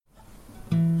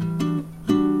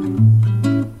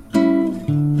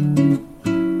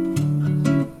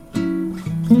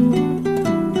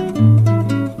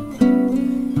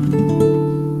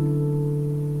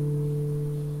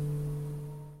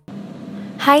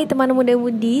Hai teman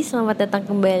muda-mudi, selamat datang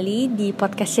kembali di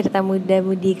podcast cerita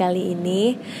muda-mudi kali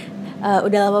ini.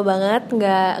 Udah lama banget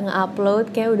nggak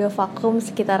nge-upload, kayak udah vakum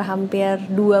sekitar hampir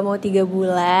 2 mau 3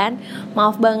 bulan.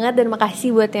 Maaf banget dan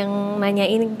makasih buat yang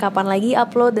nanyain kapan lagi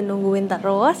upload dan nungguin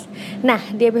terus. Nah,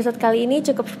 di episode kali ini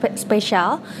cukup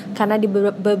spesial karena di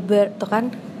tuh kan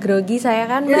grogi saya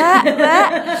kan mbak.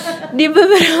 Di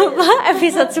beberapa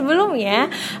episode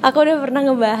sebelumnya aku udah pernah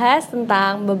ngebahas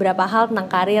tentang beberapa hal tentang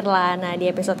karir lah. Nah, di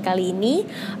episode kali ini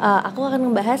aku akan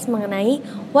ngebahas mengenai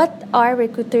what are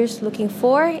recruiters looking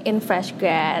for in fresh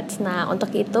grads. Nah, untuk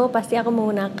itu pasti aku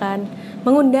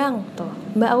mengundang tuh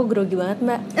mbak, aku grogi banget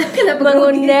mbak.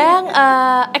 Mengundang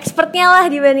expertnya lah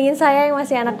dibandingin saya yang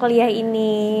masih anak kuliah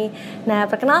ini. Nah,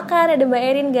 perkenalkan ada Mba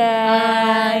Erin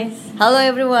guys. Halo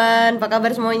everyone, apa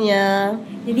kabar semuanya?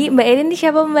 Jadi Mba Erin ini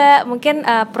siapa mbak? Mungkin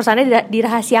perusahaannya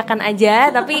dirahasiakan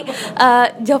aja, tapi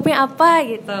jawabnya apa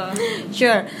gitu?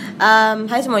 Sure.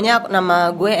 Hai semuanya,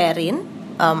 nama gue Erin.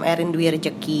 Erin Dwi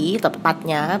Rejeki,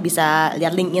 tepatnya bisa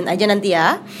lihat LinkedIn aja nanti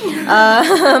ya.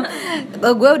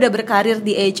 Gue udah berkarir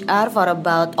di HR for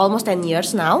about almost 10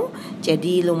 years now.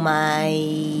 Jadi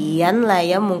lumayan lah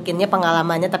ya mungkinnya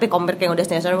pengalamannya. Tapi compare yang udah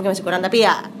senior mungkin masih kurang. Tapi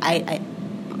ya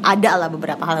ada lah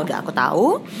beberapa hal yang udah aku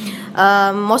tahu.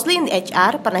 Mostly in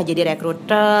HR, pernah jadi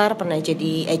recruiter, pernah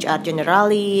jadi HR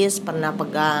generalist, pernah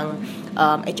pegang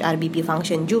HR BP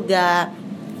function juga.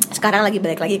 Sekarang lagi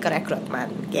balik lagi ke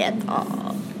rekrutmen gitu.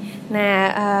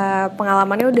 Nah,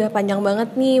 pengalamannya udah panjang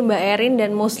banget nih Mbak Erin.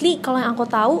 Dan mostly kalau yang aku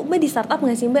tahu Mbak di startup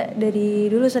gak sih Mbak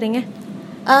dari dulu seringnya?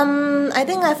 I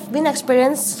think I've been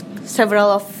experienced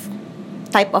several of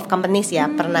type of companies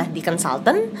ya. Pernah di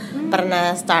consultant,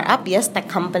 pernah startup yes, tech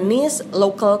companies,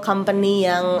 local company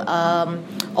yang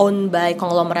owned by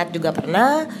conglomerate juga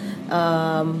pernah,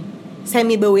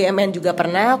 semi BUMN juga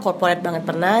pernah, corporate banget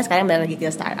pernah, sekarang balik lagi ke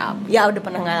startup. Ya udah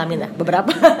pernah ngalamin lah beberapa.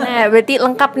 Nah, berarti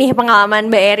lengkap nih pengalaman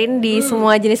Mbak Erin di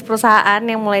semua jenis perusahaan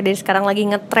yang mulai dari sekarang lagi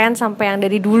ngetrend sampai yang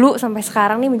dari dulu sampai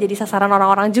sekarang nih menjadi sasaran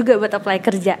orang-orang juga buat apply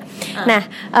kerja. Nah,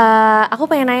 aku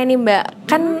pengen nanya nih Mbak,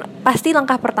 kan pasti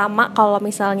langkah pertama kalau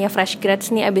misalnya fresh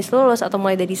grads nih abis lulus atau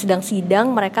mulai dari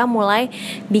sidang-sidang, mereka mulai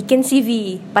bikin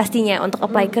CV pastinya untuk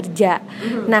apply kerja.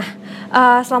 Nah,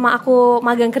 selama aku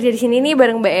magang kerja di sini nih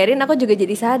bareng Mbak Erin, aku juga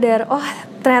jadi sadar, oh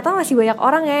ternyata masih banyak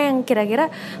orang ya yang kira-kira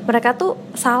mereka tuh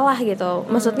salah gitu.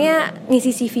 Maksudnya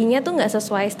ngisi CV-nya tuh nggak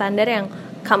sesuai standar yang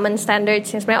common standards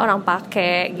yang sebenarnya orang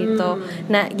pakai gitu.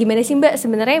 Nah, gimana sih Mbak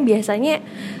sebenarnya biasanya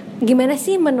gimana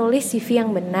sih menulis CV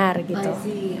yang benar gitu?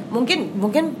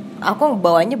 Mungkin aku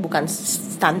bawanya bukan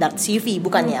standar CV,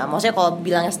 bukan ya. Maksudnya kalau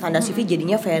bilangnya standar CV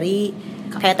jadinya very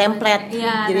kayak template,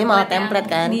 jadi malah template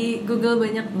kan. Di Google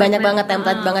banyak banget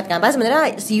template banget kan. Padahal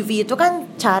sebenarnya CV itu kan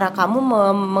cara kamu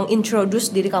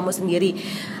mengintroduce diri kamu sendiri.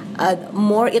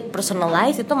 More it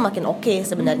personalized itu makin oke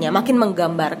sebenarnya, makin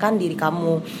menggambarkan diri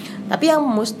kamu. Tapi yang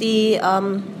mesti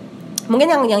mungkin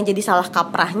yang jadi salah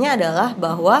kaprahnya adalah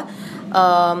bahwa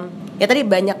ya tadi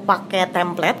banyak pakai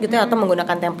template gitu ya, atau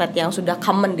menggunakan template yang sudah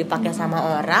common dipakai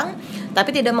sama orang,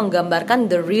 tapi tidak menggambarkan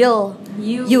the real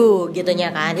you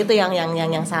gitunya kan. Itu yang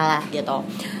salah gitu.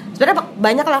 Sebenarnya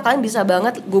banyak lah, kalian bisa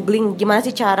banget googling gimana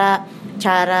sih cara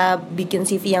bikin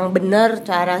CV yang benar,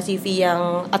 cara CV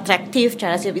yang atraktif,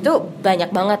 cara CV itu banyak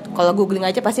banget. Kalau googling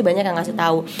aja pasti banyak yang ngasih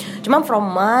tahu. Cuma from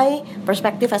my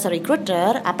perspective as a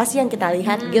recruiter, apa sih yang kita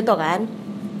lihat gitu kan.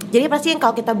 Jadi pasti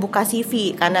kalau kita buka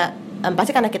CV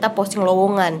pasti karena kita posting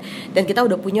lowongan dan kita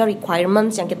udah punya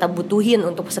requirements yang kita butuhin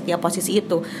untuk setiap posisi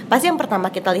itu. Pasti yang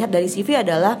pertama kita lihat dari CV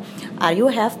adalah are you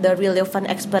have the relevant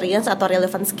experience atau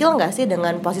relevant skill nggak sih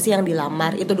dengan posisi yang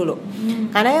dilamar, itu dulu.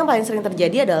 Karena yang paling sering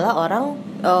terjadi adalah orang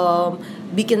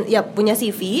bikin ya punya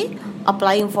CV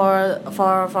applying for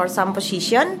some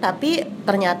position, tapi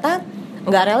ternyata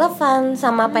nggak relevan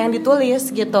sama apa yang ditulis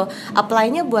gitu.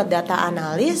 Apply-nya buat data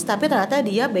analis, tapi ternyata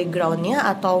dia background-nya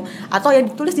atau yang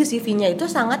ditulis di CV-nya itu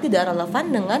sangat tidak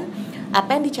relevan dengan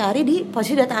apa yang dicari di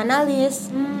posisi data analis.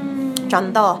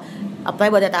 Contoh, apply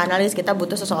buat data analis, kita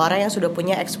butuh seseorang yang sudah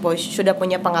punya exposure, sudah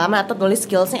punya pengalaman atau tulis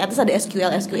skills-nya, atau ada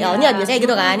SQL-nya biasanya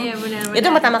gitu kan. Bener.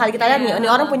 Itu pertama kali kita lihat nih, ini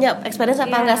orang punya experience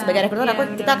apa enggak. Sebagai recruiter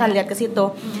kita akan lihat ke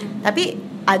situ. Tapi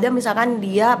ada misalkan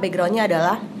dia background-nya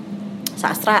adalah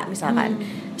sastra misalkan,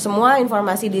 semua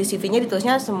informasi di CV-nya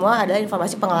ditulisnya semua adalah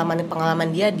informasi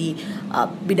pengalaman dia di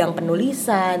bidang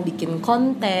penulisan, bikin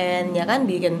konten, ya kan,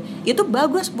 itu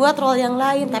bagus buat role yang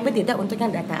lain, tapi tidak untuk yang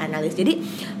data analis. Jadi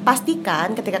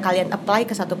pastikan ketika kalian apply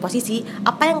ke satu posisi,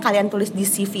 apa yang kalian tulis di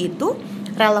CV itu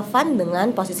relevan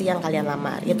dengan posisi yang kalian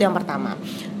lamar. Itu yang pertama.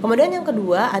 Kemudian yang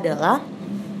kedua adalah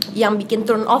yang bikin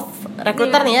turn off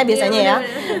recruiter nih ya biasanya ya.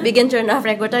 Bikin turn off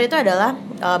recruiter itu adalah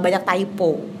banyak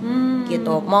typo.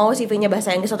 gitu. Mau CV-nya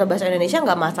bahasa Inggris atau bahasa Indonesia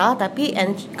nggak masalah, tapi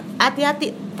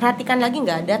hati-hati, perhatikan lagi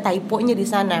nggak ada typo-nya di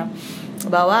sana,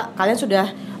 bahwa kalian sudah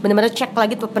benar-benar cek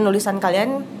lagi tuh penulisan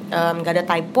kalian, nggak ada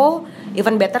typo.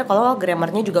 Even better kalau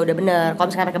grammarnya juga udah benar. Kalau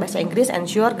misalkan pakai bahasa Inggris,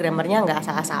 ensure grammarnya nggak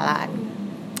asal-asalan.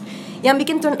 Yang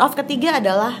bikin turn off ketiga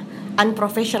adalah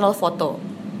unprofessional photo.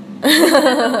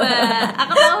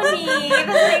 Aku tahu nih,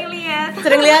 kita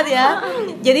sering lihat ya.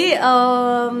 Jadi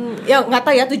ya nggak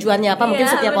tahu ya tujuannya apa. Mungkin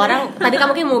setiap orang. Tadi kamu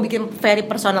mungkin mau bikin very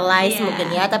personalized mungkin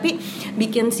ya. Tapi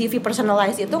bikin CV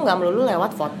personalized itu nggak melulu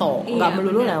lewat foto, nggak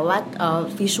melulu lewat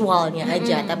visualnya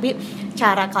aja. Tapi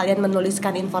cara kalian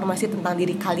menuliskan informasi tentang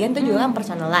diri kalian itu juga kan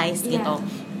personalized gitu.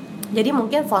 Jadi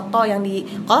mungkin foto yang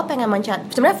kalau pengen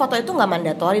sebenarnya foto itu nggak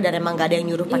mandatori dan emang nggak ada yang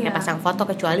nyuruh pakai pasang foto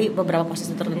kecuali beberapa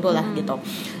posisi tertentu lah gitu.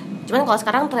 Cuman kalau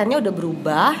sekarang trennya udah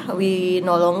berubah, we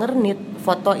no longer need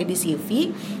foto di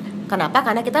CV. Kenapa?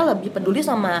 Karena kita lebih peduli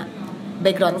sama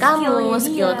background kamu,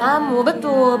 skill kamu,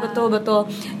 betul.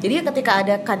 Jadi ketika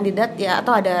ada kandidat ya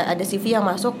atau ada CV yang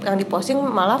masuk yang diposting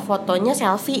malah fotonya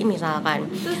selfie misalkan,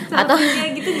 atau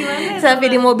gitu gimana?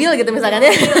 Selfie di mobil gitu misalkan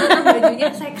ya.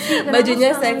 Bajunya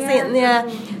seksi ya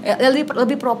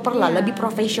lebih proper lah, lebih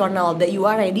profesional, that you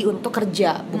are ready untuk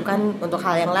kerja, bukan untuk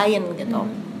hal yang lain gitu.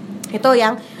 Itu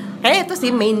yang kayaknya itu sih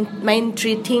main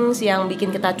three things yang bikin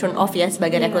kita turn off ya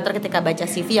sebagai recruiter ketika baca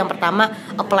CV. Yang pertama,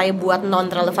 apply buat non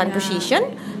relevant position.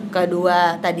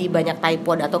 Kedua, tadi banyak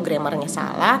typo atau grammarnya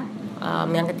salah.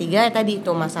 Yang ketiga tadi itu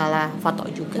masalah foto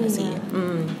juga sih.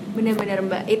 Benar-benar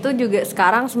Mbak. Itu juga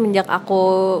sekarang semenjak aku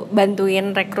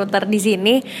bantuin recruiter di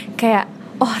sini kayak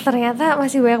ternyata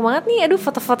masih banyak banget nih, aduh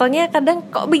foto-fotonya kadang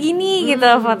kok begini gitu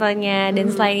fotonya. Dan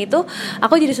selain itu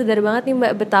aku jadi sadar banget nih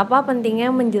Mbak, betapa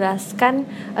pentingnya menjelaskan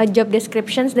job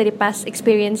descriptions dari past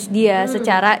experience dia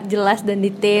secara jelas dan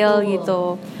detail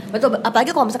gitu. Betul,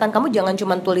 apalagi kalau misalkan kamu jangan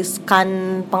cuma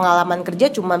tuliskan pengalaman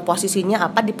kerja, cuma posisinya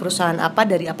apa di perusahaan apa,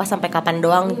 dari apa sampai kapan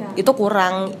doang. Itu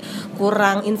kurang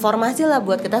informasi lah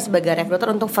buat kita sebagai recruiter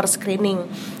untuk first screening.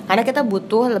 Karena kita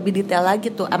butuh lebih detail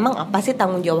lagi tuh, emang apa sih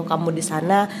tanggung jawab kamu di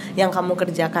sana, yang kamu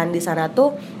kerjakan di sana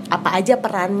tuh apa aja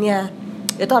perannya.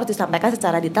 Itu harus disampaikan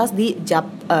secara detail di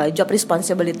job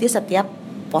responsibility setiap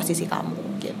posisi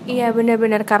kamu gitu. Iya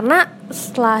benar-benar, karena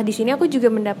setelah di sini aku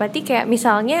juga mendapati kayak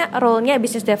misalnya role-nya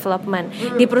business development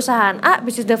di perusahaan A,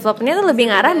 business development-nya tuh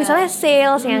lebih ngarah misalnya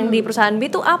sales, yang di perusahaan B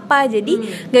tuh apa, jadi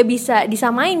nggak bisa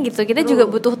disamain gitu. Kita juga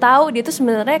butuh tahu dia tuh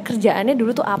sebenarnya kerjaannya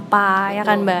dulu tuh apa, ya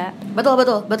kan Mbak?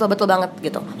 Betul banget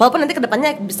gitu. Walaupun nanti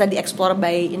kedepannya bisa dieksplor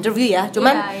by interview ya,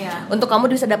 cuman untuk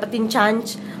kamu bisa dapetin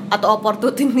chance atau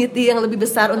opportunity yang lebih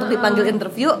besar untuk dipanggil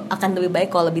interview akan lebih baik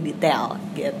kalau lebih detail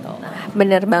gitu.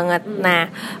 Bener banget. Nah,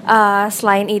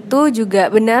 selain itu juga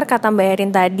benar kata Mba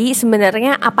Erin tadi,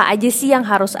 sebenarnya apa aja sih yang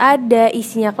harus ada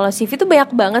isinya. Kalau CV tuh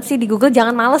banyak banget sih di Google,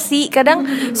 jangan males sih. Kadang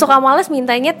suka males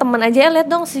mintanya temen aja, lihat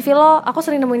dong CV lo. Aku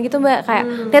sering nemuin gitu Mbak, kayak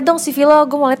lihat dong CV lo,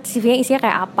 gue mau lihat CV-nya isinya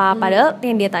kayak apa. Padahal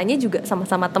yang dia tanya juga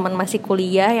sama-sama teman masih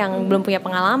kuliah yang belum punya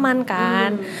pengalaman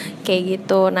kan, kayak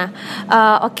gitu. Nah,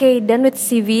 oke, done with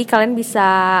CV, kalian bisa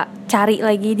cari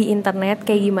lagi di internet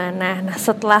kayak gimana. Nah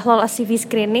setelah lolos CV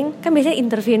screening kan biasanya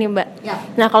interview nih Mbak.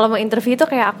 Nah kalau mau interview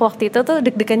tuh kayak aku waktu itu tuh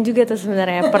deg-degan juga tuh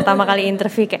sebenarnya. Pertama kali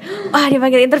interview kayak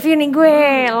dipanggil interview nih, gue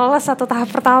lolos satu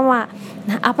tahap pertama.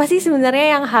 Nah apa sih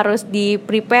sebenarnya yang harus di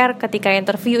prepare ketika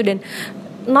interview, dan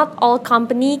not all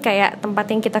company kayak tempat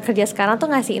yang kita kerja sekarang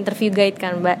tuh ngasih interview guide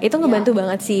kan Mbak. Itu ngebantu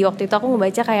banget sih. Waktu itu aku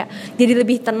ngebaca kayak jadi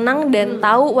lebih tenang dan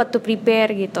tahu what to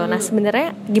prepare gitu. Nah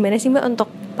sebenarnya gimana sih Mbak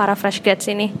untuk para fresh grads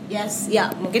ini? Yes, ya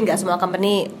mungkin gak semua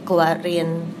company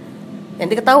keluarin,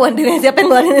 nanti ketahuan dengan siapa yang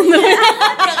keluarin itu.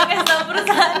 Jangan kasih tahu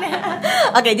perusahaannya.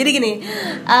 Oke, jadi gini,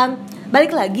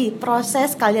 balik lagi,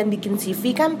 proses kalian bikin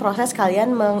CV kan proses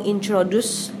kalian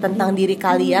mengintroduce tentang diri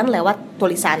kalian lewat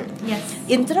tulisan.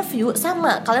 Interview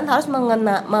sama, kalian harus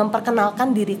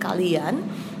memperkenalkan diri kalian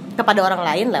kepada orang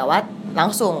lain lewat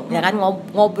langsung, ya kan,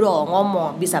 ngobrol,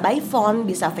 ngomong, bisa by phone,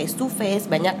 bisa face to face,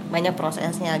 banyak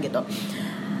prosesnya gitu.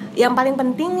 Yang paling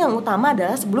penting, yang utama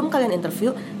adalah sebelum kalian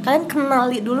interview, kalian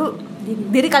kenali dulu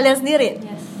diri kalian sendiri.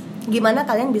 Gimana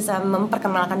kalian bisa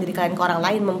memperkenalkan diri kalian ke orang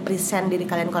lain, mempresent diri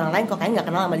kalian ke orang lain kalau kalian nggak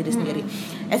kenal sama diri sendiri.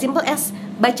 As simple as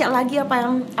baca lagi apa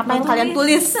yang kalian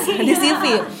tulis di CV.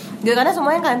 Gitu, karena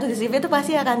semua yang kalian tulis di CV itu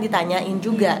pasti akan ditanyain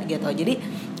juga gitu. Jadi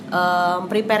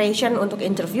preparation untuk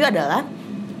interview adalah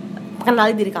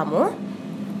kenali diri kamu,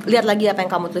 lihat lagi apa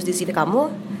yang kamu tulis di CV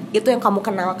kamu, itu yang kamu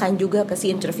kenalkan juga ke si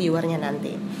interviewernya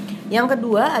nanti. Yang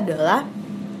kedua adalah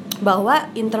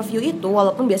bahwa interview itu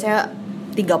walaupun biasanya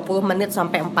 30 menit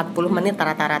sampai 40 menit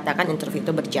rata-rata kan interview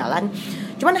itu berjalan,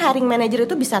 cuman hiring manager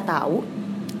itu bisa tahu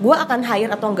gue akan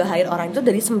hire atau enggak hire orang itu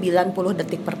dari 90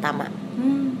 detik pertama.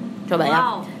 Coba ya.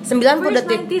 Wow. 90 First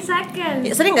detik. 90 seconds.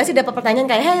 Sering gak sih dapat pertanyaan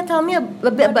kayak, hey tell me a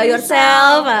bit about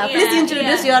yourself, please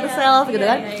introduce yourself gitu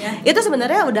kan. Itu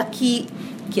sebenarnya udah key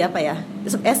apa ya?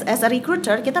 As a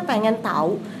recruiter kita pengen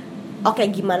tahu, oke,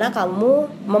 gimana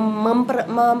kamu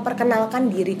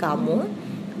memperkenalkan diri kamu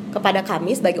kepada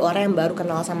kami sebagai orang yang baru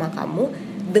kenal sama kamu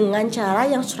dengan cara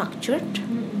yang structured,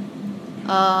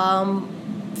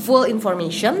 full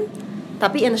information,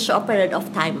 tapi in a short period of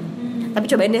time. Tapi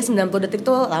cobain deh 90 detik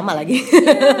tuh lama lagi.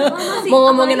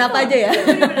 Mau ngomongin apa aja ya.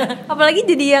 Apalagi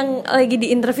jadi yang lagi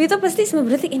di interview tuh pasti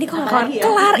 90 detik ini kok Apalagi ya?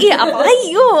 kelar. Iya,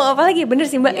 apalagi bener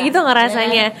sih Mbak, gitu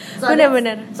ngerasanya.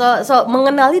 Bener-bener. So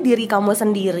mengenali diri kamu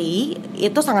sendiri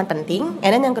itu sangat penting.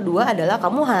 And then yang kedua adalah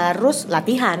kamu harus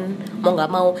latihan, mau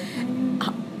nggak mau.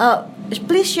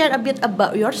 Please share a bit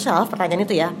about yourself, pertanyaan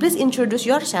itu ya. Please introduce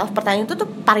yourself, pertanyaan itu tuh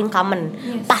paling common.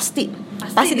 Pasti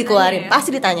dikeluarin,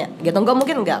 pasti ditanya gitu. Enggak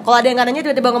mungkin enggak. Kalau ada yang nanya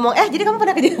tiba-tiba ngomong, jadi kamu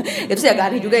pernah kerja. Itu sih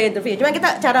agak aneh juga ya interview. Cuma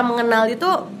kita cara mengenal itu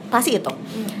pasti itu.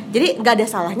 Jadi nggak ada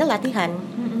salahnya latihan.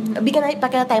 Bikin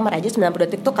pakai timer aja 90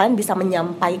 detik tuh kalian bisa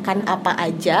menyampaikan apa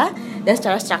aja dan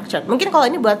secara structured. Mungkin kalau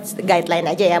ini buat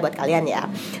guideline aja ya buat kalian ya.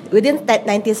 Within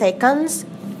 90 seconds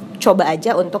coba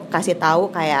aja untuk kasih tahu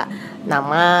kayak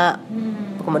nama,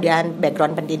 kemudian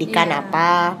background pendidikan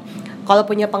apa. Kalau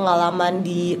punya pengalaman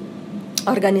di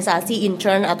organisasi,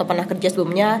 intern atau pernah kerja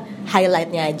sebelumnya,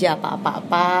 highlightnya aja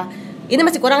apa-apa. Ini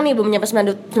masih kurang nih, belum nyampe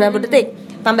 90 detik.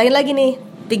 Tambahin lagi nih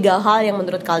 3 hal yang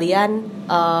menurut kalian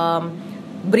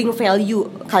bring value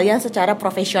kalian secara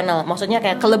profesional. Maksudnya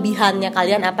kayak kelebihannya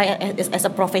kalian apa as a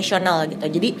professional gitu.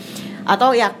 Jadi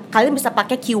atau ya kalian bisa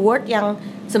pakai keyword yang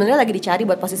sebenarnya lagi dicari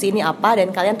buat posisi ini apa, dan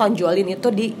kalian tonjolin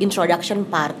itu di introduction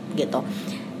part gitu.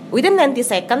 Within 90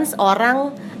 seconds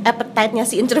orang appetite-nya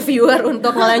si interviewer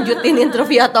untuk ngelanjutin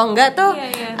interview atau enggak tuh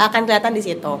akan kelihatan di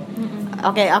situ.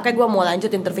 Oke, gue mau lanjut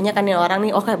interviewnya kan nih orang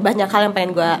nih. Oke, banyak hal yang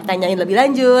pengen gue tanyain lebih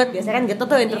lanjut. Biasanya kan gitu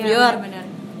tuh interviewer.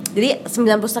 Jadi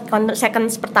 90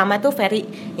 seconds pertama itu very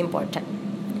important.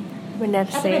 Benar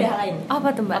sih. Tapi ada hal lain. Apa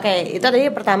tuh Mbak? Oke, itu tadi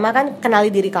pertama kan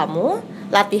kenali diri kamu,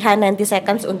 latihan 90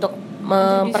 seconds untuk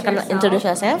introduce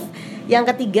yourself.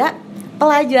 Yang ketiga,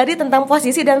 pelajari tentang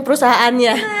posisi dan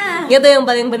perusahaannya. Itu yang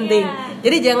paling penting.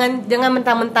 Jadi jangan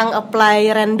mentang-mentang apply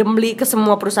randomly ke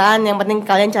semua perusahaan. Yang penting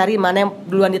kalian cari mana yang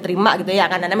duluan diterima gitu ya.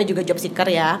 Kan namanya juga job seeker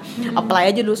ya. Apply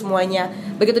aja dulu semuanya.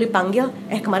 Begitu dipanggil,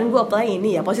 kemarin gue apply ini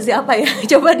ya, posisi apa ya?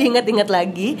 Coba diingat-ingat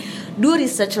lagi. Do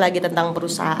research lagi tentang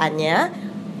perusahaannya.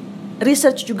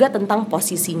 Research juga tentang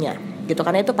posisinya gitu,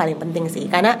 karena itu paling penting sih.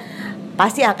 Karena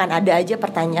pasti akan ada aja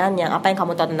pertanyaan yang apa yang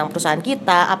kamu tahu tentang perusahaan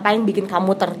kita, apa yang bikin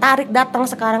kamu tertarik datang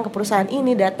sekarang ke perusahaan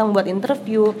ini, datang buat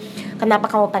interview, kenapa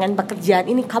kamu pengen pekerjaan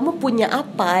ini, kamu punya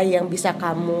apa yang bisa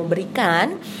kamu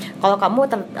berikan kalau kamu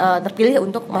terpilih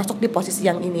untuk masuk di posisi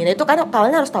yang ini. Nah itu kan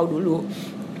kalian harus tahu dulu,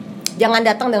 jangan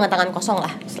datang dengan tangan kosong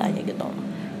lah istilahnya gitu.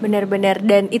 Benar-benar,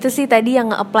 dan itu sih tadi yang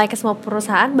nge-apply ke semua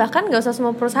perusahaan, bahkan gak usah semua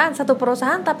perusahaan, satu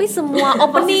perusahaan tapi semua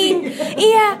opening.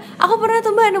 Iya, aku pernah tuh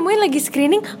Mbak nemuin lagi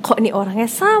screening, kok ini orangnya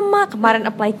sama, kemarin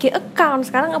apply key account,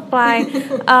 sekarang apply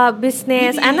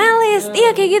business analyst.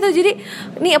 Iya kayak gitu, jadi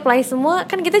ini apply semua,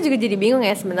 kan kita juga jadi bingung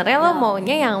ya sebenarnya lo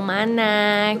maunya yang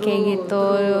mana, kayak gitu.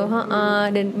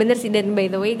 Dan bener sih, dan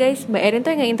by the way guys, Mba Erin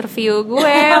tuh yang nge-interview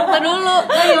gue waktu dulu.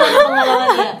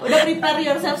 Udah prepare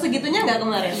yourself segitunya gak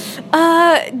kemarin?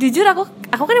 Jujur aku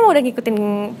kan emang udah ngikutin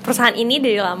perusahaan ini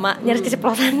dari lama, nyaris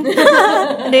keceplosan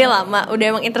dari lama, udah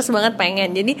emang interest banget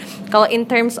pengen. Jadi kalau in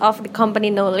terms of the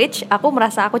company knowledge, aku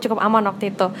merasa aku cukup aman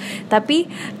waktu itu. Tapi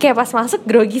kayak pas masuk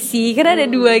grogi sih, karena ada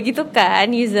 2 gitu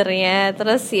kan usernya.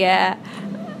 Terus ya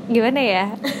gimana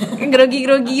ya, grogi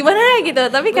gimana gitu.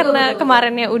 Tapi karena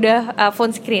kemarinnya udah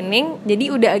phone screening, jadi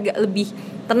udah agak lebih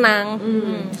tenang.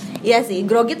 Iya sih,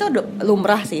 grogi tuh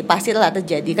lumrah sih, pasti lah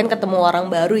terjadi. Kan ketemu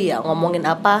orang baru ya, ngomongin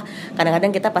apa,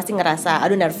 kadang-kadang kita pasti ngerasa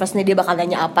aduh nervous nih, dia bakal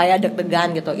nanya apa ya,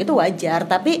 deg-degan gitu. Itu wajar,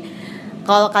 tapi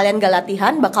kalau kalian gak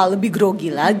latihan bakal lebih grogi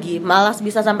lagi. Malas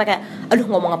bisa sampai kayak aduh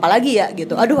ngomong apa lagi ya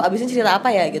gitu, aduh abisnya cerita apa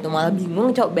ya gitu, malah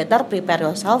bingung. Coba better prepare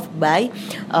yourself by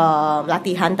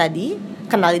latihan tadi,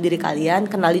 kenali diri kalian,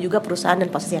 kenali juga perusahaan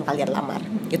dan posisi yang kalian lamar.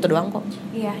 Gitu doang kok.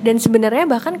 Iya, dan sebenarnya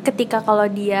bahkan ketika kalau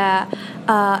dia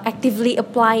actively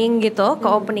applying gitu ke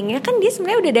openingnya, kan dia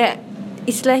sebenarnya udah ada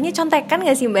istilahnya contekan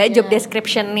gak sih Mbak, job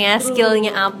description-nya,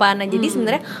 skillnya apa. Nah jadi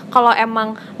sebenarnya kalau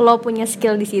emang lo punya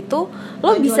skill di situ,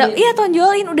 lo bisa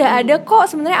tonjolin, udah ada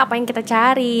kok sebenarnya apa yang kita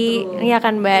cari, ya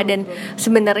kan Mbak. Dan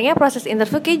sebenarnya proses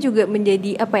interview kayak juga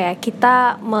menjadi apa ya,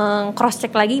 kita meng-cross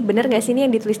check lagi bener gak sih ini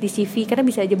yang ditulis di CV, karena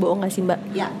bisa aja bohong gak sih Mbak?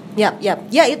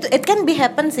 Ya itu it can be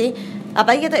happen sih.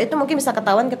 Apalagi itu mungkin bisa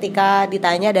ketahuan ketika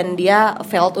ditanya dan dia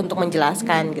failed untuk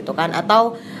menjelaskan gitu kan,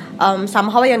 atau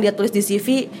somehow yang dia tulis di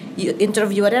CV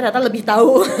interviewernya ternyata lebih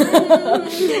tahu.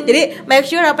 Jadi make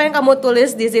sure apa yang kamu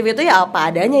tulis di CV itu ya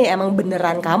apa adanya, ya emang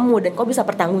beneran kamu dan kau bisa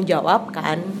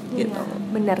pertanggungjawabkan gitu.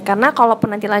 Bener, karena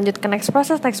kalaupun nanti lanjut ke next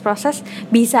proses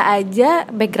bisa aja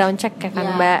background check ya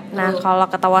kan Mbak. Nah kalau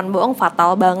ketahuan bohong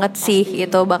fatal banget sih,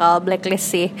 itu bakal blacklist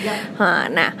sih.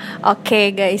 Nah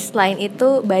oke guys, selain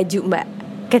itu baju Mbak,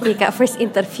 ketika first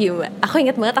interview Mbak, aku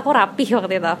ingat banget aku rapih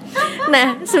waktu itu.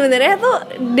 Nah sebenarnya tuh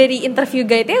dari interview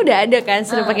guide-nya udah ada kan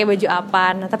suruh pakai baju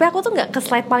apa. Nah tapi aku tuh nggak ke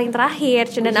slide paling terakhir,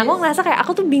 dan aku ngerasa kayak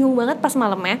aku tuh bingung banget pas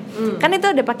malamnya. Kan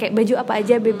itu udah pakai baju apa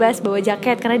aja bebas, bawa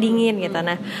jaket karena dingin gitu.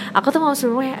 Nah aku tuh mau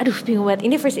sebelumnya, aduh bingung banget,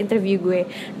 ini first interview gue.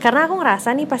 Karena aku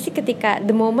ngerasa nih pasti ketika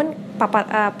the moment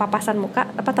papasan muka,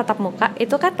 tatap muka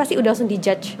itu kan pasti udah langsung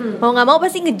dijudge. Mau nggak mau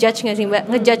pasti ngejudge nggak sih Mbak?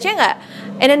 Ngejudge-nya nggak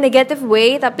in a negative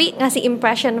way, tapi ngasih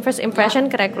first impression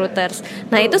ke recruiters.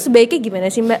 Nah itu sebaiknya gimana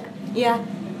sih Mbak? Iya.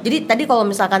 Jadi tadi kalau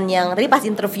misalkan yang tadi pas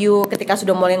interview ketika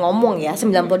sudah mulai ngomong ya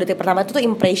 90 detik pertama itu tuh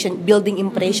building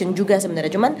impression juga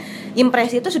sebenarnya. Cuman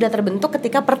impresi itu sudah terbentuk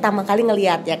ketika pertama kali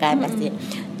ngelihat ya kan pasti.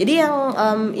 Jadi yang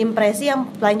impresi yang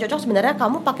paling cocok sebenarnya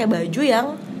kamu pakai baju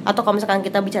yang, atau kalau misalkan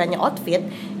kita bicaranya outfit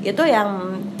itu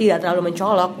yang tidak terlalu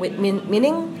mencolok,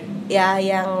 meaning ya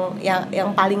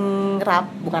yang paling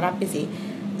bukan rapi sih.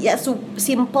 Ya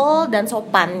simple dan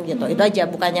sopan gitu. Itu aja,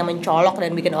 bukannya mencolok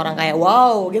dan bikin orang kayak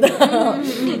wow gitu.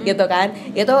 Gitu kan.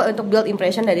 Itu untuk build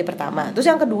impression dari pertama. Terus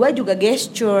yang kedua juga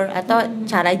gesture atau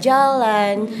cara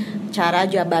jalan, cara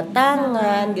jabat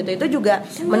tangan gitu. Itu juga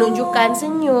menunjukkan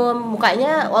senyum.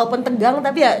 Mukanya walaupun tegang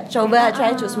tapi ya coba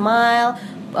try to smile.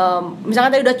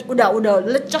 Misalkan tadi udah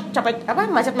lecek, capek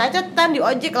macet-macetan di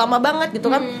ojek lama banget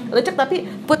gitu kan. Lecek tapi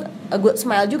put a good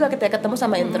smile juga ketika ketemu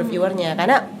sama interviewernya,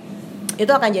 karena itu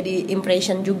akan jadi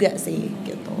impression juga sih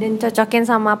gitu. Dan cocokin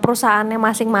sama perusahaannya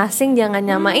masing-masing, jangan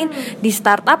nyamain. Di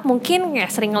startup mungkin ya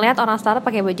sering ngeliat orang startup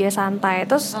pakai baju santai,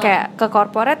 terus kayak ke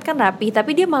corporate kan rapi,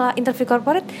 tapi dia malah interview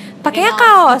corporate pakainya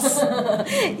kaos.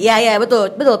 Ya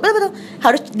betul.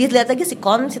 Harus dilihat lagi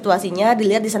situasinya,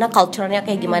 dilihat di sana culture-nya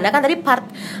kayak gimana. Kan tadi part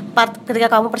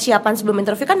ketika kamu persiapan sebelum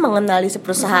interview kan mengenali si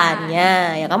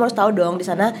perusahaannya. Ya kamu harus tahu dong di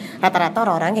sana rata-rata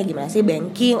orang-orang kayak gimana sih.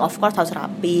 Banking of course harus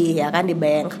rapi ya kan, di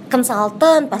bank.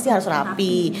 Consultant pasti harus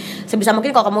rapi. Sebisa mungkin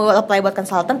kalau kamu apply buat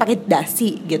consultant pakai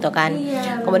dasi gitu kan.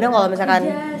 Kemudian kalau misalkan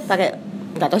pakai,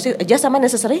 nggak tahu sih jas sama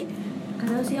necessary.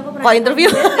 Kalau sih aku pernah kalau interview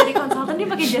dari konsultan dia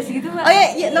pakai jas gitu Mbak. Oh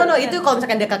iya, no itu kalau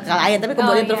misalkan dia ke klien, tapi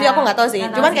kalau interview aku nggak tahu sih.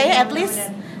 Cuman kayaknya at least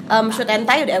shoot and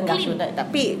tie udah enggak shoot,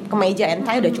 tapi kemeja and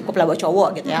tie udah cukup lah buat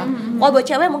cowok gitu ya. Kalau buat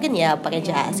cewek mungkin ya pakai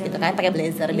jas gitu kan, pakai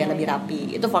blazer biar lebih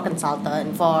rapi. Itu for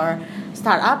consultant. For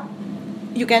startup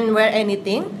you can wear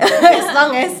anything as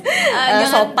long as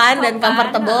sopan dan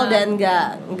comfortable dan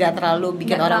nggak terlalu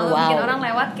bikin orang wow. Bikin orang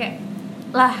lewat kayak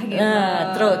lah gitu.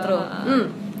 True.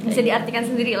 Bisa diartikan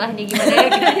sendiri lah nih gimana ya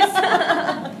guys.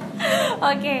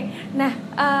 Oke. Nah,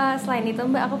 selain itu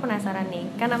Mbak, aku penasaran nih.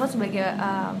 Kan aku sebagai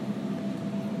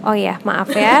oh ya, maaf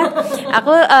ya.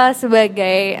 Aku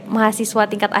sebagai mahasiswa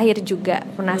tingkat akhir juga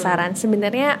penasaran.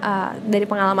 Sebenarnya dari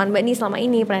pengalaman Mbak nih selama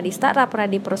ini, pernah di startup, pernah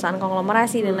di perusahaan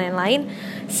konglomerasi dan lain-lain.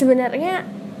 Sebenarnya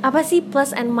apa sih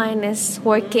plus and minus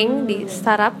working di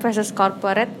startup versus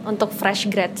corporate untuk fresh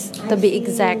grads, to be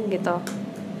exact gitu?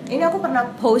 Ini aku pernah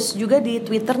post juga di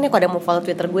Twitter nih, kalau ada mau follow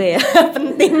Twitter gue ya.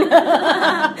 Penting.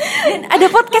 Dan ada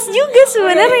podcast juga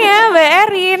sebenarnya Mba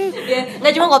Erin.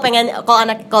 Nggak cuma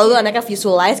kalau lu anaknya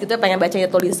visualize gitu, pengen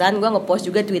bacanya tulisan, gue ngepost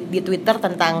juga di Twitter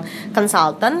tentang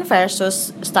consultant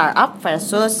versus startup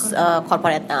versus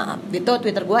corporate. Nah, itu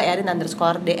Twitter gue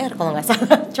Erin_dr kalau nggak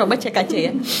salah. Coba cek aja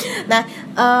ya. Nah,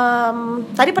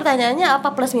 tadi pertanyaannya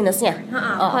apa plus minusnya?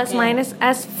 Plus minus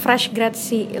as fresh grad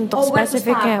sih untuk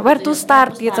spesifiknya. Where to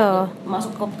start gitu.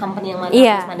 Masuk ke company yang mana?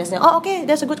 Iya. Oke,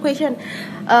 that's a good question.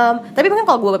 Tapi mungkin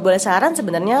kalau gue boleh saran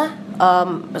sebenarnya,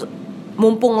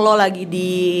 mumpung lo lagi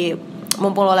di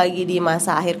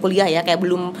masa akhir kuliah ya, kayak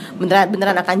belum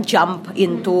beneran akan jump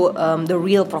into the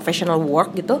real professional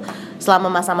work gitu,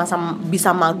 selama masa-masa bisa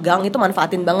magang itu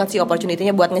manfaatin banget sih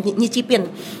opportunity-nya buat nyicipin.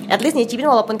 At least nyicipin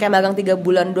walaupun kayak magang 3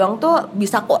 bulan doang tuh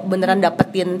bisa kok beneran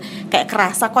dapetin kayak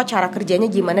kerasa kok cara kerjanya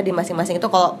gimana di masing-masing itu.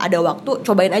 Kalau ada waktu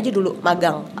cobain aja dulu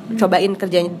magang, cobain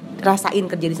kerjanya, rasain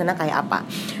kerja di sana kayak apa.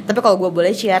 Tapi kalau gue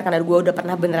boleh share, karena gue udah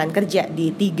pernah beneran kerja di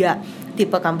 3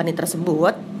 tipe company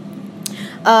tersebut,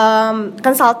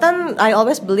 consultant I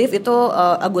always believe itu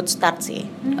a good start sih,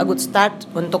 a good start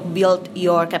untuk build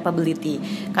your capability,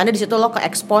 karena di situ lo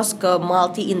ke-expose ke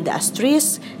multi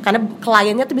industries, karena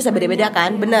kliennya tuh bisa beda-beda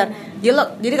kan, bener.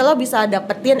 Jadi kalau bisa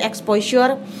dapetin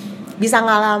exposure bisa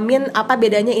ngalamin apa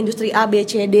bedanya industri A, B,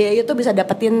 C, D, itu bisa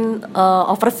dapetin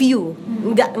overview.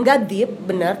 Enggak deep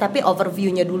bener, tapi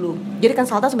overviewnya dulu. Jadi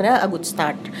konsultan sebenarnya a good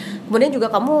start. Kemudian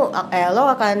juga kamu lo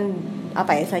akan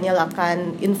lo akan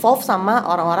involve sama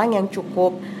orang-orang yang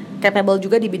cukup capable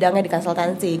juga di bidangnya di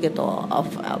konsultansi gitu,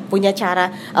 punya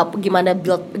cara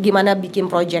gimana bikin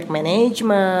project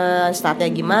management, startnya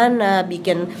gimana,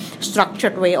 bikin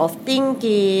structured way of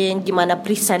thinking, gimana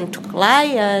present to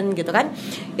client gitu kan.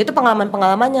 Itu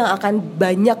pengalaman-pengalaman yang akan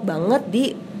banyak banget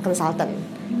di konsultan.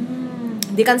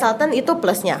 Di konsultan itu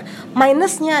plusnya.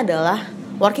 Minusnya adalah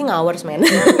working hours, man.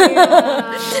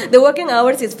 The working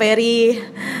hours is very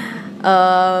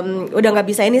udah nggak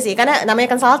bisa ini sih, karena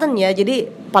namanya konsultan ya, jadi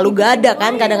palu gada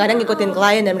kan, kadang-kadang ngikutin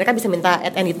klien dan mereka bisa minta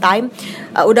at any time.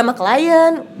 Udah mah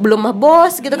klien, belum mah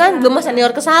bos gitu kan, belum mah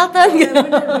senior konsultan gitu.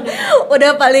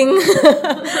 Udah paling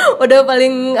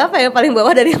paling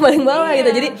bawah dari yang paling bawah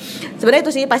gitu. Jadi sebenarnya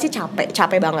itu sih pasti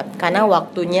capek banget karena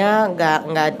waktunya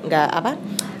nggak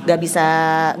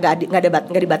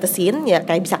dibatasin ya,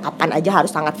 kayak bisa kapan aja, harus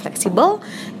sangat fleksibel.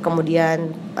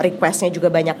 Kemudian requestnya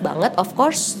juga banyak banget of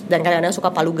course, dan kadang-kadang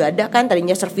suka palu gada kan,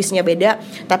 tadinya servisnya beda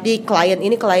tapi klien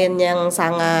yang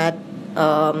sangat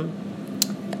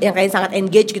sangat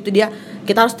engage gitu,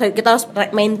 kita harus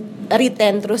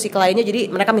retain terus si kliennya, jadi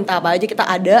mereka minta apa aja kita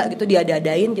ada gitu,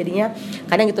 diada-adain. Jadinya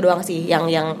kadang gitu doang sih yang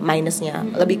minusnya.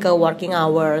 Lebih ke working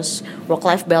hours, work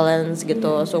life balance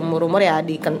gitu. Seumur-umur ya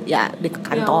di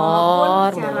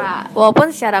kantor.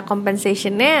 Walaupun secara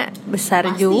compensationnya besar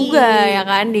pasti juga ya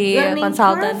kan di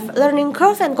consultant. Learning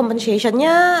curve and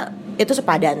compensationnya itu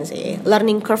sepadan sih.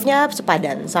 Learning curve-nya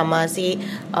sepadan sama si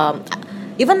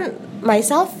even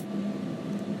myself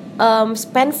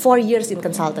spend 4 years in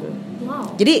consultant.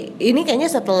 Wow. Jadi ini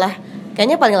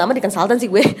kayaknya paling lama di konsultan sih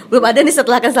gue. Belum ada nih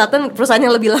setelah konsultan perusahaan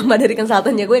yang lebih lama dari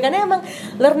konsultannya gue, karena emang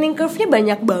learning curve-nya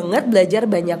banyak banget, belajar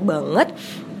banyak banget.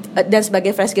 Dan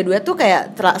sebagai fresh graduate tuh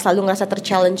kayak selalu ngerasa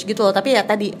ter-challenge gitu loh. Tapi ya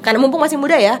tadi, karena mumpung masih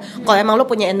muda ya, kalau emang lo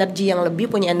punya energi yang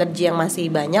lebih, punya energi yang masih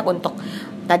banyak untuk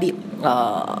tadi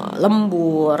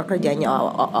lembur, kerjanya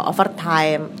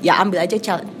overtime, ya ambil aja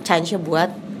chance-nya buat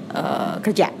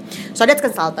kerja. So that's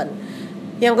consultant.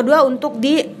 Yang kedua untuk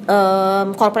di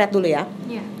corporate dulu ya.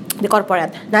 Di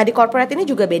corporate. Nah di corporate ini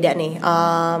juga beda nih.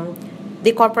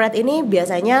 Di corporate ini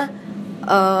biasanya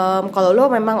kalau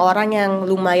lo memang orang yang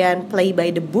lumayan play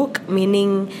by the book,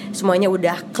 meaning semuanya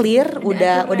udah clear,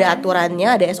 udah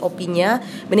aturannya, ada SOP-nya,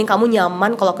 meaning kamu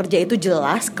nyaman kalau kerja itu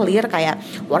jelas, clear, kayak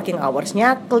working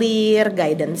hours-nya clear,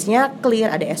 guidance-nya clear,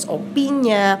 ada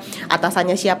SOP-nya,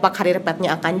 atasannya siapa, career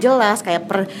path-nya akan jelas, kayak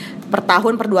per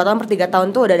tahun, per 2 tahun, per 3 tahun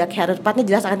tuh udah ada career path-nya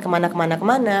jelas akan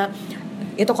kemana.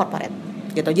 Itu corporate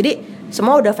gitu. Jadi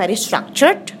semua udah very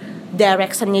structured,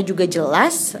 direction-nya juga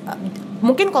jelas.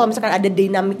 Mungkin kalau misalkan ada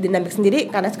dinamik sendiri,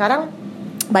 karena sekarang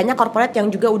banyak corporate yang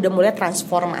juga udah mulai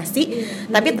transformasi,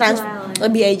 tapi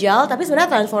lebih agile, tapi sebenarnya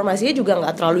transformasinya juga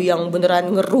nggak terlalu yang beneran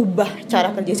ngerubah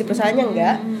cara kerja si perusahaannya,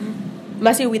 nggak,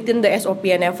 masih within the SOP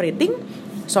and everything.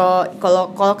 So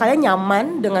kalau kalian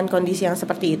nyaman dengan kondisi yang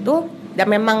seperti itu dan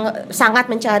memang sangat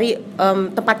mencari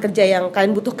tempat kerja yang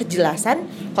kalian butuh kejelasan,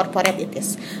 corporate it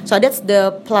is. So that's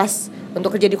the plus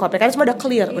untuk kerja di corporate, karena semua udah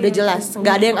clear, udah jelas,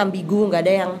 nggak ada yang ambigu, nggak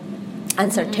ada yang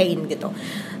uncertain gitu.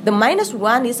 The minus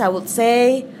one is I would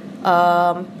say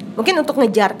mungkin untuk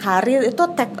ngejar karir itu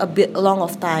take a bit long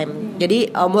of time. Jadi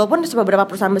walaupun beberapa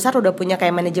perusahaan besar udah punya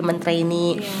kayak manajemen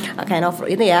trainee, kind of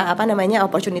itu ya,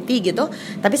 opportunity gitu,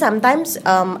 tapi sometimes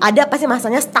ada pasti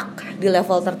masanya stuck di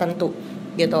level tertentu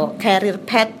gitu. Career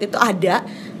path itu ada,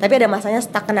 tapi ada masanya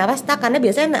stuck. Kenapa stuck? Karena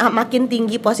biasanya makin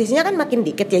tinggi posisinya kan makin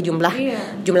dikit ya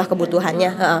jumlah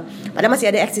kebutuhannya. Padahal masih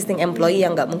ada existing employee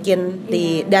yang nggak mungkin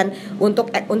dan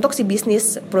untuk si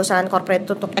bisnis perusahaan corporate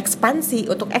untuk ekspansi,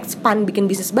 untuk expand,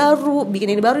 bikin bisnis baru,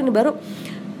 bikin ini baru,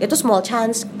 itu small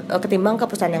chance ketimbang ke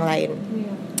perusahaan yang lain.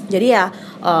 Jadi ya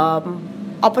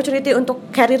opportunity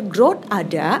untuk career growth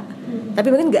ada,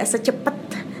 tapi mungkin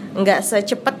nggak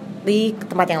secepat di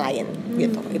tempat yang lain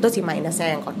gitu. Itu sih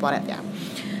minusnya yang corporate ya.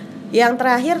 Yang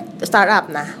terakhir startup.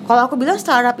 Nah, kalau aku bilang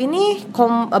startup ini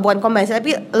bukan kombinasi,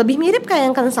 tapi lebih mirip kayak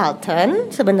yang consultant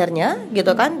sebenarnya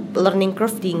gitu kan. Learning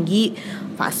curve tinggi,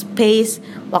 fast pace,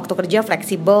 waktu kerja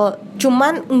fleksibel,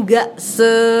 cuman enggak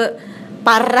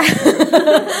separah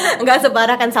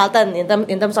consultant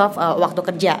in terms of waktu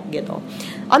kerja gitu.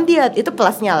 On dia itu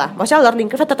plusnya lah. Maksudnya learning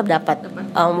curve tetap dapat.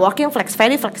 Working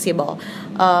very flexible.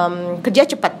 Kerja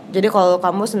cepat. Jadi kalau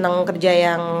kamu senang kerja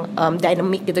yang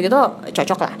dynamic gitu-gitu,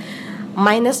 cocok lah.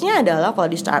 Minusnya adalah kalau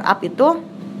di startup itu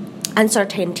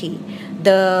uncertainty.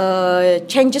 The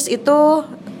changes itu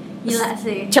gila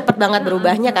sih, cepet banget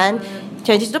berubahnya kan.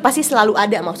 changes itu pasti selalu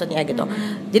ada maksudnya gitu.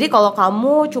 Jadi kalau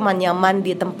kamu cuma nyaman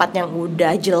di tempat yang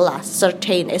udah jelas,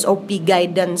 certain SOP,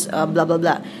 guidance, bla bla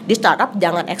bla, di startup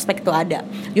jangan expect itu ada.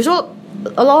 Justru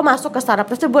lo masuk ke startup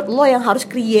tersebut, lo yang harus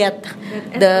create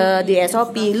the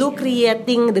SOP, lo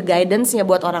creating the guidance-nya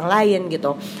buat orang lain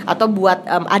gitu, atau buat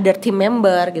other team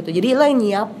member gitu. Jadi lo yang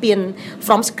nyiapin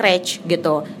from scratch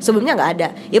gitu. Sebelumnya nggak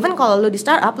ada. Even kalau lo di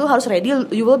startup, lo harus ready.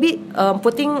 You will be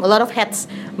putting a lot of hats,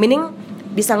 meaning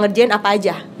bisa ngerjain apa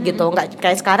aja gitu. Nggak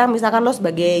kayak sekarang misalkan lo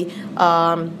sebagai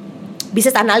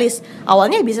business analyst.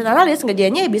 Awalnya business analyst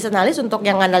ngerjainnya business analyst untuk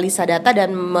yang analisa data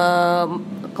dan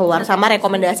keluar sama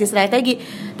rekomendasi strategi.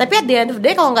 Tapi at the end of the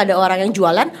day kalau nggak ada orang yang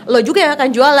jualan, lo juga yang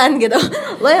akan jualan gitu.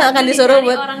 Lo yang akan disuruh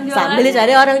buat sambil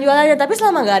cari orang jualannya. Tapi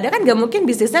selama nggak ada kan nggak mungkin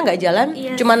bisnisnya nggak jalan.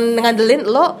 Cuman ngandelin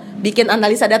lo bikin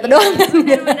analisa data doang kan.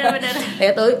 Benar.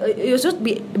 Itu you should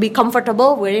be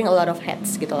comfortable wearing a lot of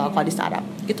hats gitu loh kalau di startup.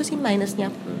 Itu sih minusnya.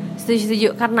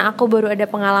 Setuju, karena aku baru ada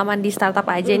pengalaman di startup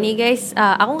aja nih guys.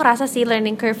 Aku ngerasa sih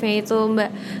learning curve-nya itu Mbak,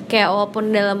 kayak walaupun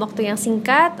dalam waktu yang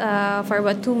singkat, for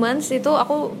about 2 months itu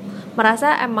aku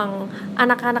merasa emang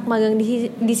anak-anak magang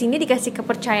di sini dikasih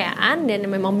kepercayaan dan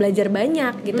memang belajar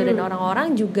banyak gitu. Dan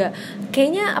orang-orang juga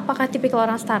kayaknya apakah tipikal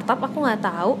orang startup aku nggak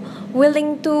tahu,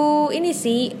 willing to ini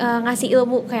sih ngasih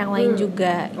ilmu ke yang lain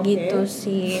juga gitu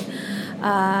sih.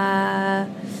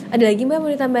 Ada lagi Mbak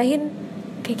mau ditambahin?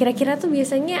 Kayak kira-kira tuh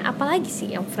biasanya apa lagi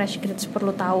sih yang fresh graduates perlu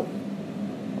tahu?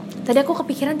 Tadi aku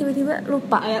kepikiran tiba-tiba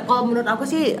lupa. Kalau menurut aku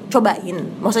sih cobain.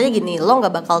 Maksudnya gini, lo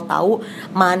nggak bakal tahu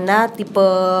mana tipe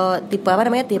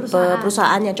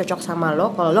perusahaan yang cocok sama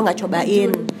lo kalau lo nggak cobain.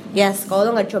 Yes, kalau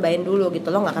lo nggak cobain dulu gitu,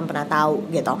 lo nggak akan pernah tahu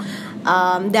gitu.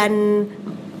 Dan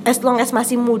as long as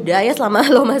masih muda ya, selama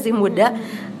lo masih muda,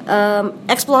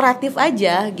 eksploratif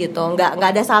aja gitu, nggak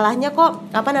ada salahnya kok.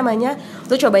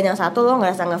 Lu cobain yang satu, lo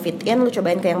ngerasa nge-fit in, lu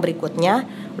cobain ke yang berikutnya.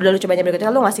 Udah lu cobain yang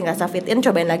berikutnya, lu masih ngerasa fit in,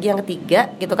 cobain lagi yang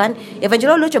ketiga gitu kan.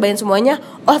 Eventually lu cobain semuanya,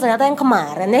 oh ternyata yang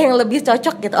kemarin ya yang lebih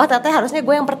cocok gitu. Oh ternyata harusnya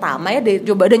gue yang pertama ya,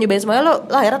 nyobain semuanya, lo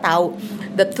akhirnya tahu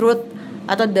the truth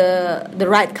atau the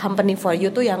right company for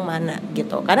you tuh yang mana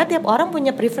gitu. Karena tiap orang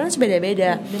punya preference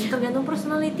beda-beda. Dan tergantung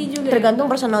personality juga. Tergantung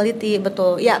personality,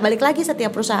 betul. Ya, balik lagi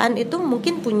setiap perusahaan itu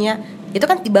mungkin punya, itu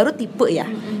kan baru tipe ya.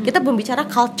 Kita belum bicara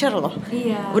culture loh.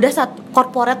 Iya. Udah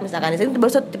corporate misalkan, ini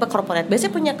baru satu tipe corporate.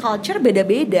 Biasanya punya culture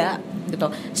beda-beda gitu.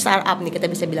 Startup nih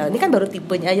kita bisa bilang, ini kan baru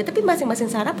tipenya aja, tapi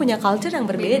masing-masing startup punya culture yang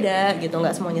berbeda gitu,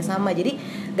 nggak semuanya sama. Jadi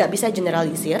nggak bisa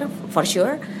generalisir for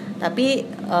sure. Tapi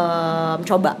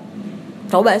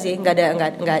coba sih, nggak ada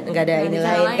ini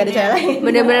lain, nggak ada cara lain.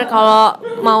 Bener-bener kalau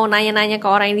mau nanya-nanya ke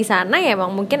orang yang di sana ya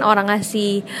emang mungkin orang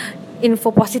ngasih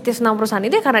info positif tentang perusahaan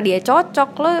itu ya karena dia cocok.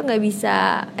 Lo nggak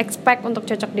bisa expect untuk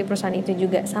cocok di perusahaan itu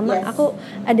juga. Sama aku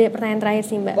ada pertanyaan terakhir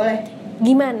sih Mbak. Boleh.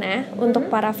 Gimana untuk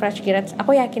para fresh graduates?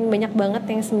 Aku yakin banyak banget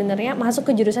yang sebenarnya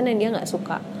masuk ke jurusan yang dia nggak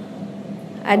suka.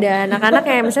 Ada anak-anak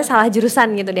yang misalnya salah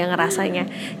jurusan gitu dia ngerasanya.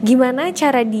 Gimana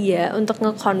cara dia untuk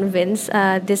nge-convince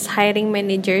this hiring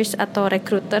managers atau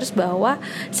recruiters bahwa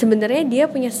sebenarnya dia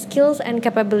punya skills and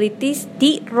capabilities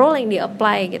di role yang dia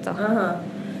apply gitu.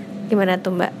 Gimana tuh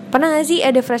Mbak? Pernah gak sih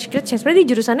ada fresh graduate yang sebenarnya di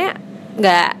jurusannya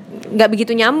nggak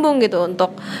begitu nyambung gitu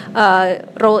untuk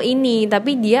role ini,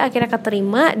 tapi dia akhirnya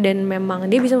keterima dan memang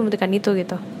dia bisa membuktikan itu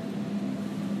gitu.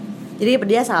 Jadi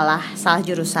dia salah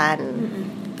jurusan.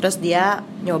 Terus dia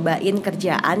nyobain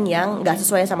kerjaan yang nggak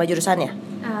sesuai sama jurusannya.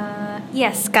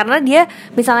 Yes, karena dia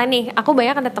misalnya nih, aku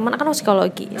banyak ada teman akan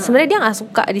psikologi. Sebenarnya dia nggak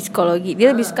suka di psikologi, dia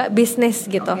lebih suka bisnis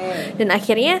gitu. Dan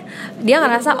akhirnya dia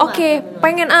ngerasa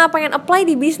pengen apply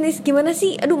di bisnis, gimana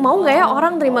sih? Aduh mau nggak ya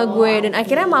orang terima gue? Dan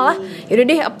akhirnya malah yaudah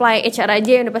deh apply HR aja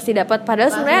yang udah pasti dapat.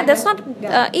 Padahal sebenarnya that's not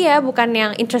bukan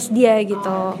yang interest dia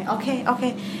gitu. Oke.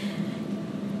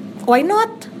 Why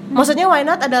not? Maksudnya why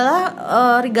not adalah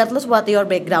regardless what your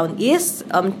background is,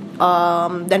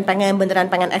 dan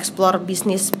beneran pengen explore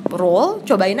bisnis role,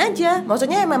 cobain aja.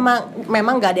 Maksudnya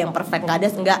memang nggak ada yang perfect,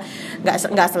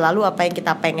 nggak selalu apa yang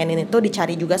kita pengenin itu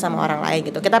dicari juga sama orang lain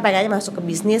gitu. Kita pengennya masuk ke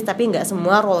bisnis, tapi nggak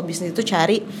semua role bisnis itu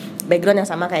cari background yang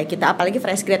sama kayak kita, apalagi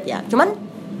fresh grad ya. Cuman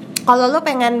kalau lo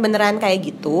pengen beneran kayak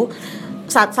gitu,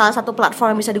 salah satu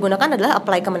platform yang bisa digunakan adalah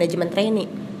apply ke manajemen trainee.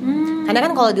 Karena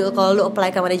kan kalau lo apply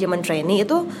ke manajemen trainee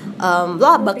itu lo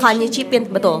bakal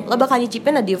nyicipin, betul, lo bakal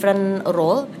nyicipin a different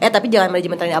role. Tapi jangan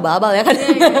manajemen trainee abal-abal ya kan.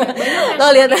 Lo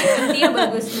lihat dia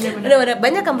bagus, bener-bener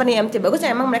banyak company MT bagus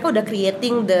yang emang mereka udah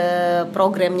creating the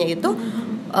programnya itu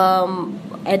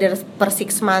either per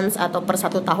 6 months atau per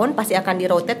 1 tahun pasti akan di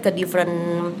rotate ke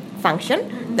different function,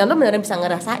 dan lo beneran bisa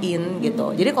ngerasain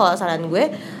gitu. Jadi kalau saran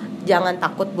gue, jangan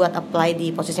takut buat apply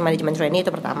di posisi manajemen trainee,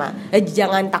 itu pertama.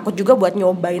 Jangan takut juga buat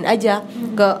nyobain aja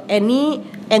ke any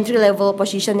entry level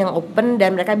position yang open,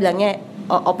 dan mereka bilangnya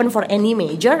open for any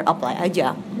major, apply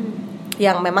aja.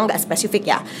 Yang memang nggak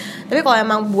spesifik ya. Tapi kalau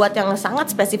emang buat yang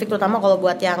sangat spesifik, terutama kalau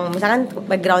buat yang misalkan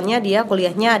backgroundnya dia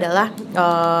kuliahnya adalah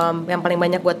yang paling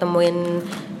banyak buat temuin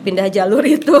pindah jalur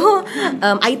itu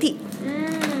IT.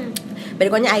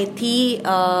 Backgroundnya IT,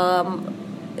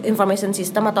 information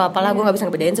system atau apalah, gue nggak bisa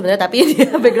ngebedain sebenarnya, tapi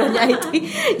dia backgroundnya IT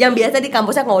yang biasa di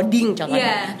kampusnya ngoding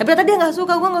contohnya. Tapi ternyata dia nggak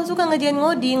suka, gue nggak suka ngerjain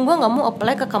ngoding, gue nggak mau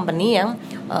apply ke company yang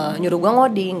nyuruh gue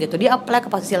ngoding gitu. Dia apply ke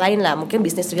posisi lain lah, mungkin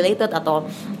business related atau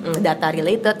data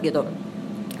related gitu.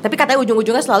 Tapi katanya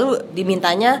ujung-ujungnya selalu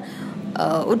dimintanya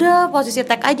udah posisi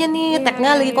tech aja nih,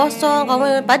 technya lagi kosong,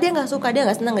 kamu padahal dia nggak suka, dia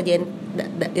nggak senang ngerjain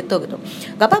itu gitu.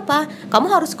 Gak apa-apa, kamu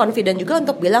harus confident juga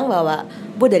untuk bilang bahwa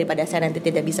bu, daripada saya nanti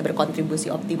tidak bisa berkontribusi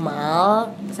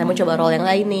optimal, saya mau coba role yang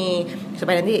lain nih,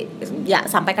 supaya nanti ya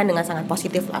sampaikan dengan sangat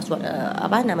positif lah,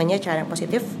 cara yang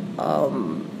positif,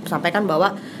 sampaikan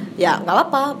bahwa ya nggak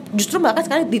apa-apa, justru bahkan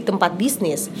sekarang di tempat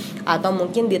bisnis atau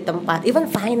mungkin di tempat even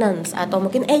finance atau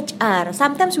mungkin HR,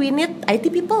 sometimes we need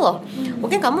IT people loh.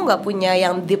 Mungkin kamu nggak punya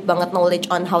yang deep banget knowledge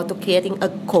on how to creating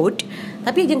a code,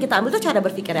 tapi yang kita ambil tuh cara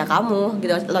berpikirnya kamu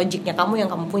gitu, logiknya kamu yang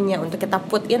kamu punya untuk kita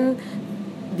put in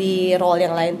di role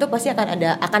yang lain tuh pasti akan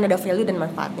ada value dan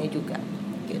manfaatnya juga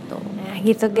gitu. Nah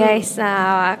gitu guys,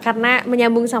 karena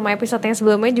menyambung sama episode yang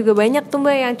sebelumnya juga banyak tuh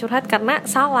Mbak yang curhat karena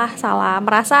salah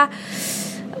merasa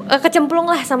kecemplung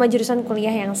lah sama jurusan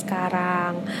kuliah yang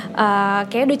sekarang.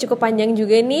 Kayaknya udah cukup panjang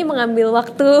juga nih mengambil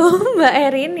waktu Mbak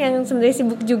Erin yang sebenarnya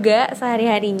sibuk juga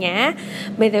sehari-harinya.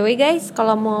 By the way guys,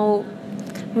 kalau mau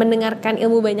mendengarkan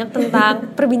ilmu banyak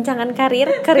tentang perbincangan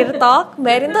karir talk,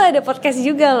 Mbak Erin tuh ada podcast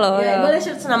juga loh. Ya, boleh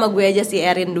search nama gue aja sih,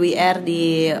 Erin Dwi R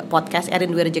di podcast,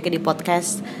 Erin Dwi Rezeki di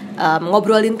podcast,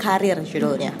 Ngobrolin Karir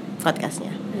judulnya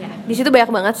podcastnya. Di situ banyak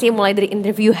banget sih, mulai dari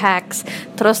interview hacks,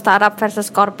 terus startup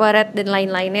versus corporate dan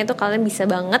lain-lainnya, itu kalian bisa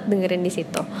banget dengerin di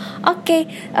situ. Oke,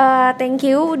 thank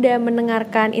you udah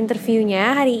mendengarkan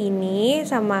interviewnya hari ini,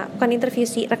 sama bukan interview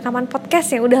sih, rekaman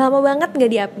podcast yang udah lama banget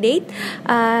nggak diupdate.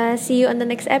 See you on the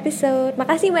next episode.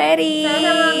 Makasih Mbak Erin.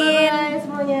 Sama-sama, bye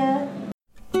semuanya.